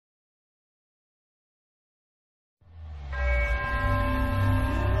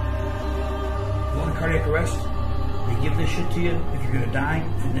cardiac arrest. They give this shit to you if you're gonna die,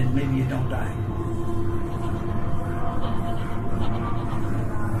 and then maybe you don't die.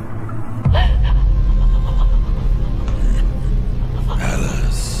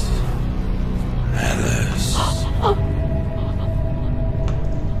 Alice. Alice.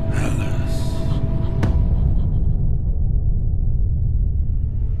 Alice.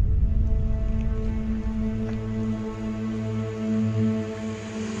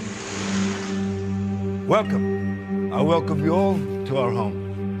 Welcome. I welcome you all to our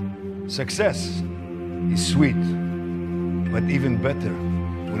home. Success is sweet, but even better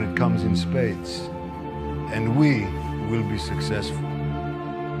when it comes in spades. And we will be successful.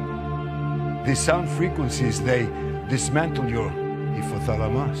 These sound frequencies, they dismantle your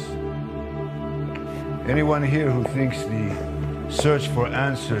hypothalamus. Anyone here who thinks the search for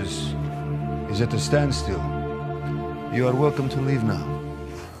answers is at a standstill, you are welcome to leave now.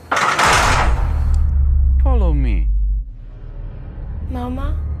 Follow me.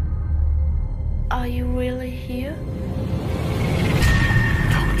 Mama, are you really here?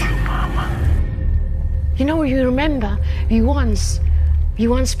 Told you, Mama. You know, you remember, we once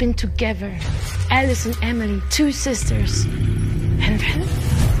been together. Alice and Emily, two sisters. And then?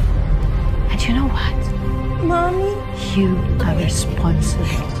 And you know what? Mommy? You are responsible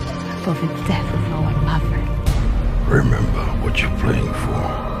for the death of our mother. Remember what you're playing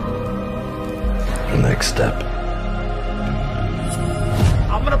for. The next step.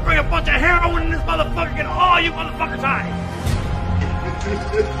 I'm gonna bring a bunch of heroin in this motherfucker, get all you motherfuckers high.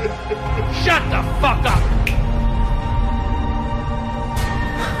 Shut the fuck up.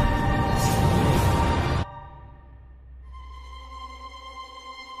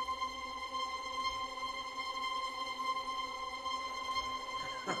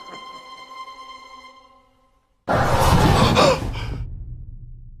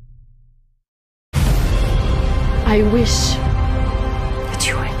 I wish